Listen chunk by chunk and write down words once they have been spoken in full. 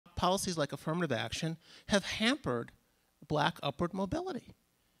policies like affirmative action have hampered black upward mobility.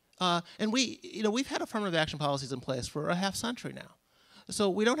 And we've had affirmative action policies in place for a half century now. So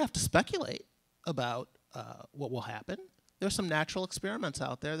we don't have to speculate about what will happen. There's some natural experiments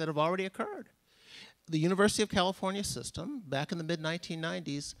out there that have already occurred. The University of California system, back in the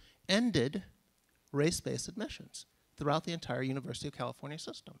mid-1990s, ended race-based admissions throughout the entire University of California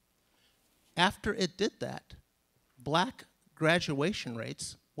system. After it did that, black graduation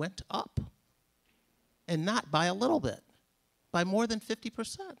rates went up, and not by a little bit, by more than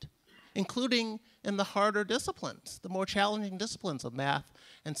 50%, including in the harder disciplines, the more challenging disciplines of math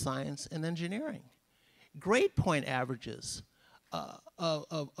and science and engineering. Grade point averages of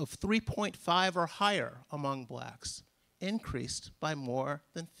 3.5 or higher among blacks increased by more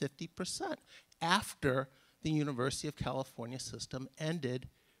than 50% after the University of California system ended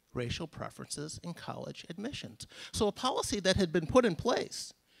racial preferences in college admissions. So a policy that had been put in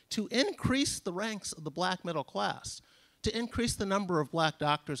place to increase the ranks of the black middle class, to increase the number of black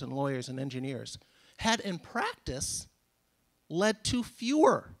doctors and lawyers and engineers, had in practice led to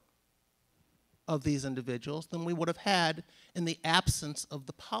fewer of these individuals than we would have had in the absence of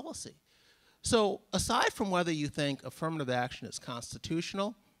the policy. So aside from whether you think affirmative action is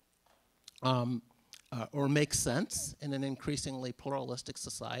constitutional or makes sense in an increasingly pluralistic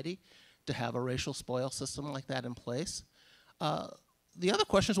society to have a racial spoil system like that in place, the other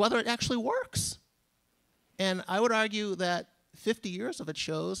question is whether it actually works. And I would argue that 50 years of it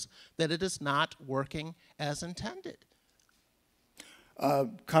shows that it is not working as intended.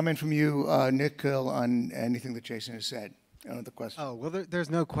 Comment from you, Nikhil, on anything that Jason has said. The question. Oh, well, there's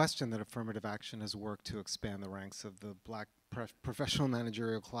no question that affirmative action has worked to expand the ranks of the black professional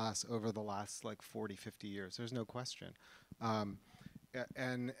managerial class over the last, 40, 50 years. There's no question.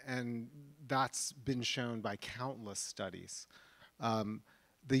 And that's been shown by countless studies.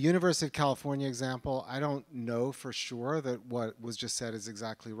 The University of California example, I don't know for sure that what was just said is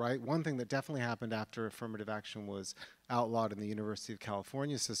exactly right. One thing that definitely happened after affirmative action was outlawed in the University of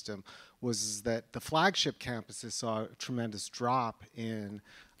California system was that the flagship campuses saw a tremendous drop in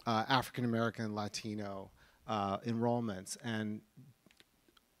African American and Latino enrollments, and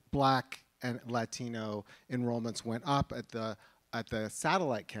black and Latino enrollments went up at the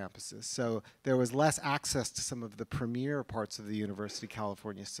satellite campuses. So there was less access to some of the premier parts of the University of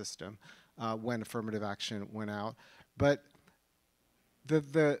California system when affirmative action went out. But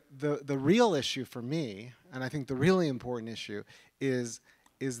the real issue for me, and I think the really important issue, is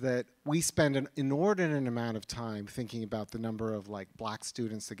that we spend an inordinate amount of time thinking about the number of black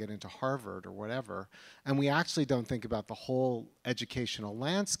students that get into Harvard or whatever, and we actually don't think about the whole educational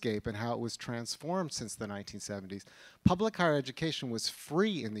landscape and how it was transformed since the 1970s. Public higher education was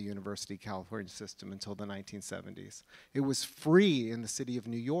free in the University of California system until the 1970s. It was free in the city of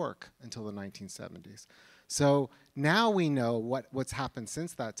New York until the 1970s. So now we know what's happened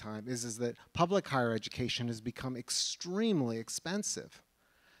since that time is that public higher education has become extremely expensive.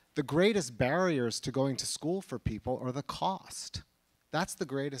 The greatest barriers to going to school for people are the cost. That's the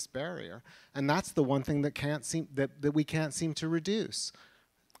greatest barrier, and that's the one thing that we can't seem to reduce,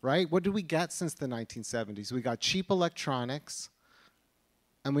 right? What did we get since the 1970s? We got cheap electronics,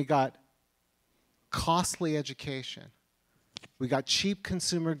 and we got costly education. We got cheap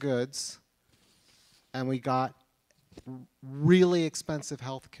consumer goods, and we got really expensive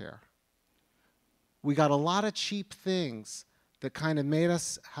health care. We got a lot of cheap things that kind of made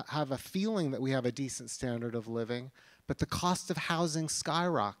us have a feeling that we have a decent standard of living, but the cost of housing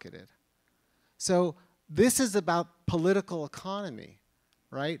skyrocketed. So this is about political economy,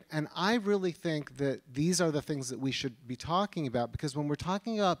 right? And I really think that these are the things that we should be talking about, because when we're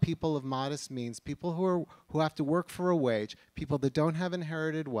talking about people of modest means, people who have to work for a wage, people that don't have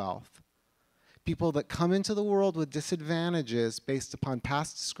inherited wealth, people that come into the world with disadvantages based upon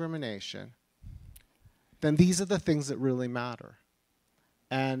past discrimination, then these are the things that really matter.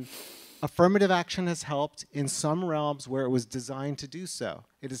 And affirmative action has helped in some realms where it was designed to do so.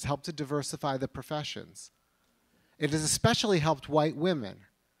 It has helped to diversify the professions. It has especially helped white women.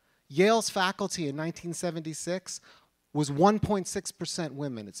 Yale's faculty in 1976 was 1.6%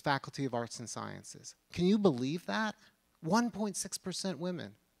 women, its Faculty of Arts and Sciences. Can you believe that? 1.6%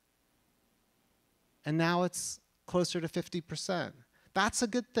 women. And now it's closer to 50%. That's a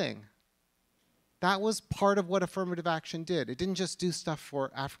good thing. That was part of what affirmative action did. It didn't just do stuff for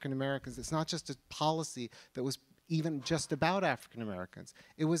African Americans. It's not just a policy that was even just about African Americans.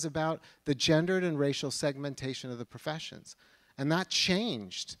 It was about the gendered and racial segmentation of the professions. And that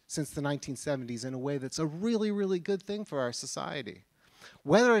changed since the 1970s in a way that's a really, really good thing for our society.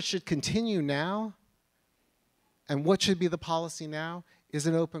 Whether it should continue now and what should be the policy now is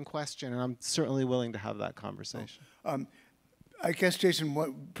an open question, and I'm certainly willing to have that conversation. I guess,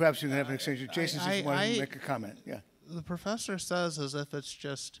 Jason, perhaps you can have an exchange. Jason just wanted to make a comment. Yeah. The professor says, as if it's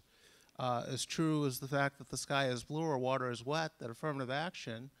just as true as the fact that the sky is blue or water is wet, that affirmative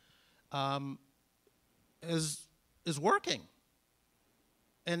action is working,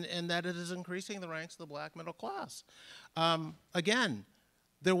 and that it is increasing the ranks of the black middle class. Again,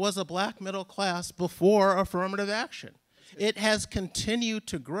 there was a black middle class before affirmative action. It has continued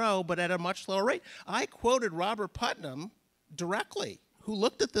to grow, but at a much slower rate. I quoted Robert Putnam directly, who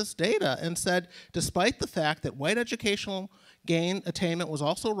looked at this data and said, despite the fact that white educational attainment was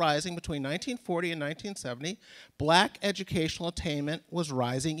also rising between 1940 and 1970, black educational attainment was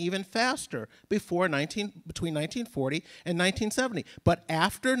rising even faster between 1940 and 1970. But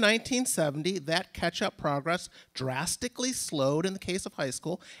after 1970, that catch-up progress drastically slowed in the case of high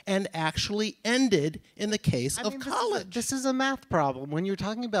school and actually ended in the case of college. This is a math problem. When you're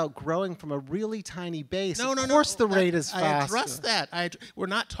talking about growing from a really tiny base, of course the rate is faster. I addressed that. We're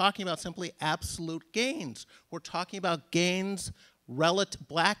not talking about simply absolute gains. We're talking about gains,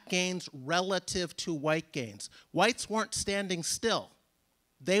 black gains relative to white gains. Whites weren't standing still.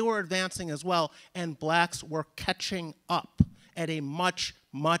 They were advancing as well, and blacks were catching up at a much,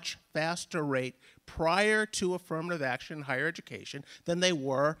 much faster rate prior to affirmative action in higher education than they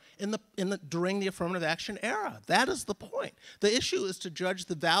were during the affirmative action era. That is the point. The issue is to judge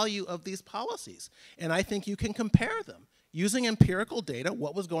the value of these policies, and I think you can compare them using empirical data,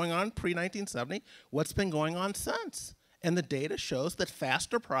 what was going on pre-1970, what's been going on since. And the data shows that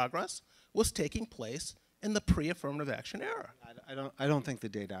faster progress was taking place in the pre-affirmative action era. I don't think the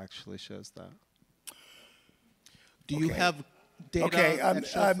data actually shows that. Do you have data that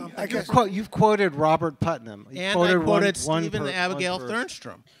shows something? I guess You've quoted Robert Putnam. And I quoted Stephen Abigail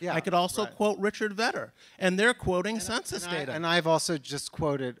Thernstrom. Yeah, I could also quote Richard Vedder. And they're quoting census data. And I've also just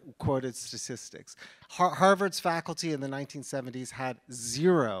quoted statistics. Harvard's faculty in the 1970s had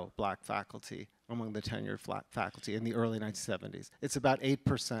 0 black faculty among the tenured faculty in the early 1970s. It's about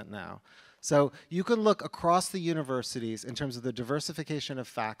 8% now. So you can look across the universities in terms of the diversification of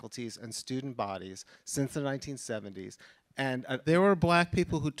faculties and student bodies since the 1970s. And there were black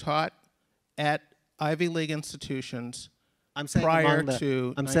people who taught at Ivy League institutions prior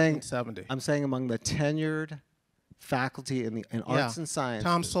to 1970. I'm saying among the tenured faculty in arts and sciences.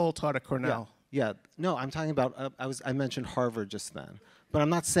 Tom Sowell taught at Cornell. Yeah. No, I'm talking about. I mentioned Harvard just then, but I'm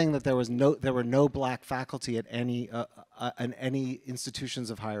not saying that there were no black faculty at any institutions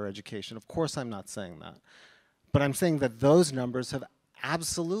of higher education. Of course, I'm not saying that, but I'm saying that those numbers have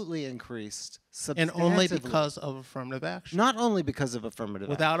absolutely increased substantively. And only because of affirmative action. Not only because of affirmative action.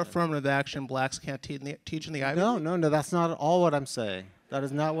 Without affirmative action, blacks can't teach in the Ivy League? No, that's not at all what I'm saying. That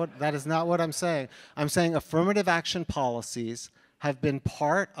is not what I'm saying. I'm saying affirmative action policies have been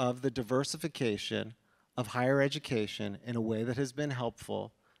part of the diversification of higher education in a way that has been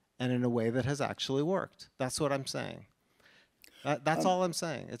helpful and in a way that has actually worked. That's what I'm saying. That's all I'm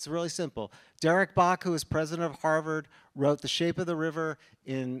saying. It's really simple. Derek Bach, who was president of Harvard, wrote The Shape of the River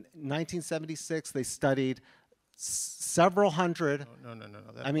in 1976. They studied several hundred. No.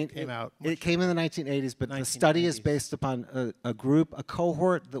 That came out. It came in the 1980s, but the study is based upon a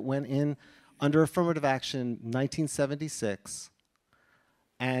cohort that went in under affirmative action in 1976.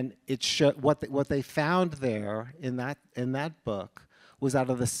 And it showed what they found there in that book was,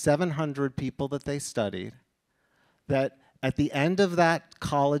 out of the 700 people that they studied, that at the end of that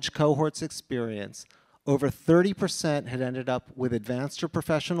college cohort's experience, over 30% had ended up with advanced or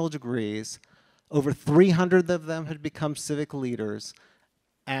professional degrees, over 300 of them had become civic leaders,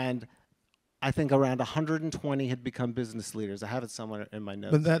 and I think around 120 had become business leaders. I have it somewhere in my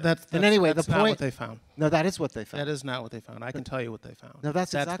notes. But that's anyway, that's the not point, what they found. No, that is what they found. That is not what they found. I can tell you what they found. No,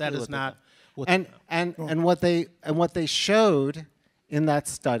 that's exactly that what is they not found. what they found. And what they showed in that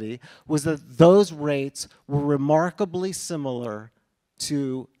study was that those rates were remarkably similar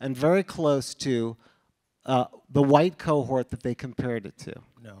to and very close to the white cohort that they compared it to.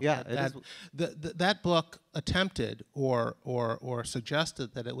 No. Yeah, that book attempted or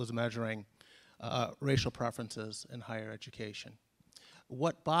suggested that it was measuring racial preferences in higher education.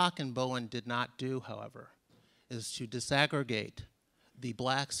 What Bach and Bowen did not do, however, is to disaggregate the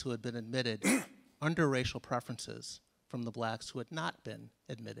blacks who had been admitted under racial preferences from the blacks who had not been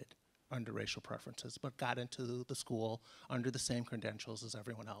admitted under racial preferences, but got into the school under the same credentials as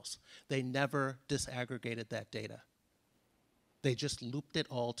everyone else. They never disaggregated that data. They just looped it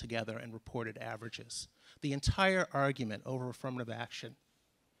all together and reported averages. The entire argument over affirmative action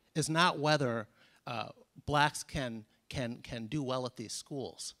is not whether blacks can do well at these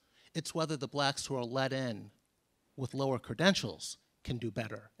schools. It's whether the blacks who are let in with lower credentials can do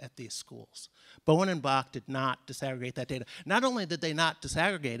better at these schools. Bowen and Bach did not disaggregate that data. Not only did they not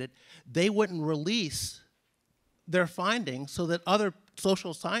disaggregate it, they wouldn't release their findings so that other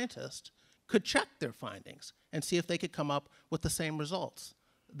social scientists could check their findings and see if they could come up with the same results.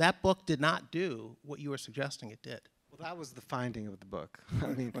 That book did not do what you were suggesting it did. Well, that was the finding of the book. I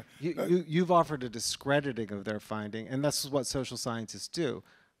mean, you've offered a discrediting of their finding, and this is what social scientists do.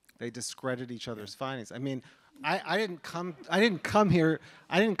 They discredit each other's findings. I mean, I didn't come here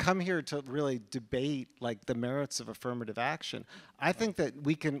to really debate like the merits of affirmative action. I think that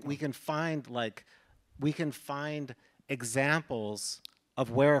we can find examples of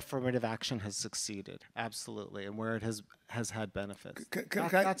where affirmative action has succeeded, absolutely, and where it has had benefits.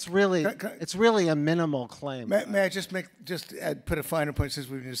 It's really a minimal claim. May I just put a finer point, since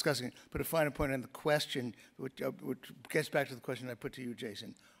we've been discussing it, put a finer point on the question, which gets back to the question I put to you,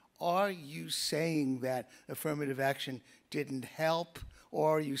 Jason. Are you saying that affirmative action didn't help,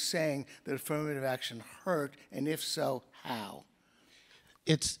 or are you saying that affirmative action hurt, and if so, how?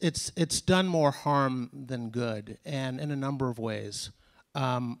 It's done more harm than good, and in a number of ways.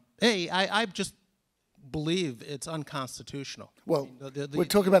 I just believe it's unconstitutional. Well, we're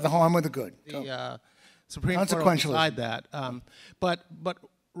talking about the harm or the good. The Supreme Court will decide that. But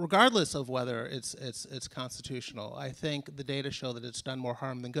regardless of whether it's constitutional, I think the data show that it's done more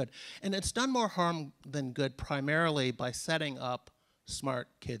harm than good. And it's done more harm than good primarily by setting up smart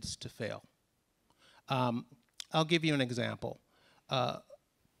kids to fail. I'll give you an example. There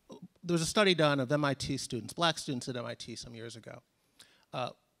was a study done of MIT students, black students at MIT some years ago.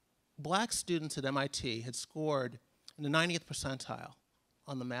 Black students at MIT had scored in the 90th percentile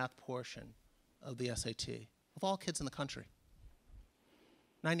on the math portion of the SAT of all kids in the country.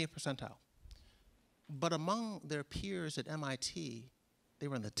 90th percentile. But among their peers at MIT, they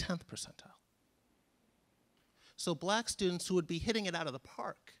were in the 10th percentile. So black students who would be hitting it out of the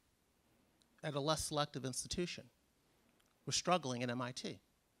park at a less selective institution were struggling at MIT.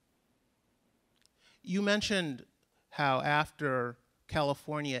 You mentioned how after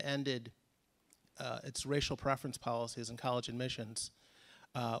California ended its racial preference policies in college admissions,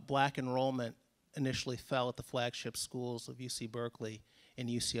 black enrollment initially fell at the flagship schools of UC Berkeley and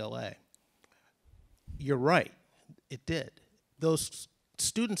UCLA. You're right, it did. Those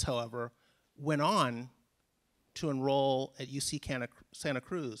students, however, went on to enroll at UC Santa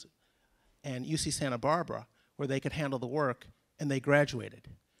Cruz and UC Santa Barbara, where they could handle the work, and they graduated.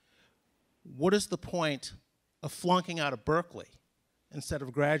 What is the point of flunking out of Berkeley instead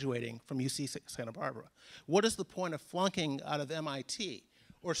of graduating from UC Santa Barbara? What is the point of flunking out of MIT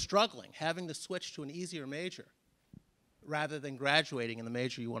or struggling, having to switch to an easier major rather than graduating in the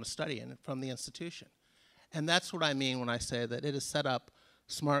major you want to study in from the institution? And that's what I mean when I say that it has set up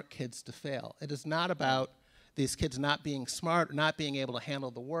smart kids to fail. It is not about these kids not being smart, not being able to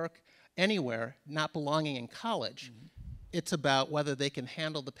handle the work anywhere, not belonging in college. Mm-hmm. It's about whether they can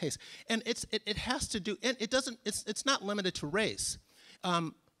handle the pace. And it has to do, and it's not limited to race.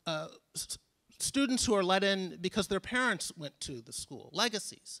 Students who are let in because their parents went to the school,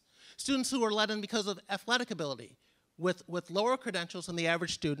 legacies. Students who are let in because of athletic ability with lower credentials than the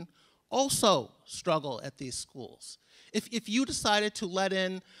average student also struggle at these schools. If you decided to let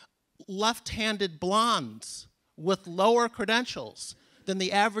in left-handed blondes with lower credentials than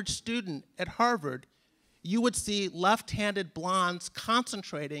the average student at Harvard, you would see left-handed blondes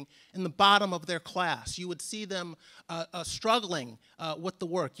concentrating in the bottom of their class. You would see them struggling with the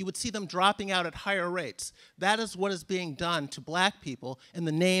work. You would see them dropping out at higher rates. That is what is being done to black people in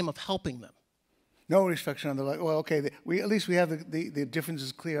the name of helping them. No restriction on the, well, okay, at least we have the difference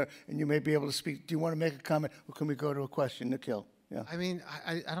is clear, and you may be able to speak. Do you want to make a comment, or can we go to a question? Nikhil. Yeah. I mean,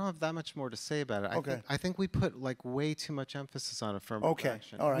 I don't have that much more to say about it. Okay. I think we put like way too much emphasis on affirmative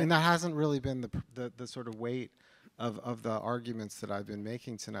action. All right. I mean, that hasn't really been the sort of weight of the arguments that I've been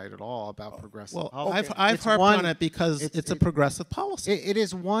making tonight at all about progressive policy. Well, I've harped on it because it's a progressive policy. It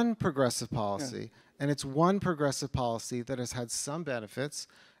is one progressive policy, and it's one progressive policy that has had some benefits,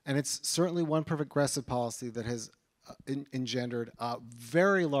 and it's certainly one progressive policy that has engendered a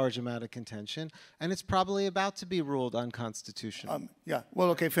very large amount of contention, and it's probably about to be ruled unconstitutional. Yeah. Well,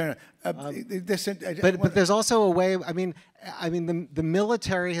 okay, fair enough. But there's also a way. I mean, the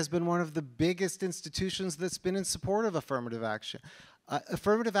military has been one of the biggest institutions that's been in support of affirmative action.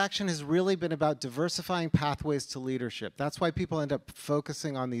 Affirmative action has really been about diversifying pathways to leadership. That's why people end up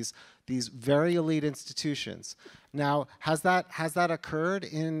focusing on these very elite institutions. Now, has that occurred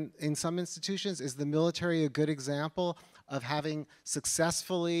in some institutions? Is the military a good example of having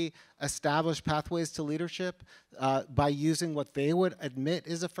successfully established pathways to leadership by using what they would admit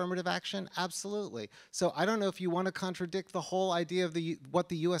is affirmative action? Absolutely. So I don't know if you want to contradict the whole idea of what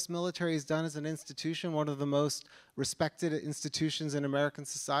the U.S. military has done as an institution, one of the most respected institutions in American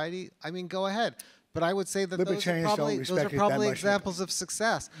society. I mean, go ahead. But I would say that those are probably examples of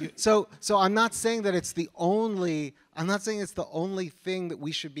success. So I'm not saying that it's the only. I'm not saying it's the only thing that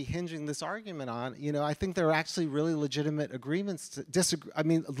we should be hinging this argument on. You know, I think there are actually really legitimate agreements to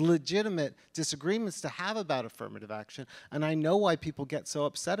legitimate disagreements to have about affirmative action, and I know why people get so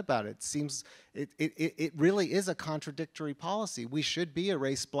upset about it. It seems it really is a contradictory policy. We should be a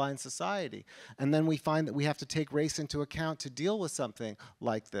race-blind society, and then we find that we have to take race into account to deal with something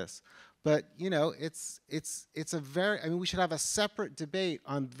like this. But you know, it's a very. I mean, we should have a separate debate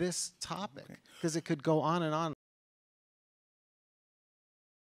on this topic because it could go on and on.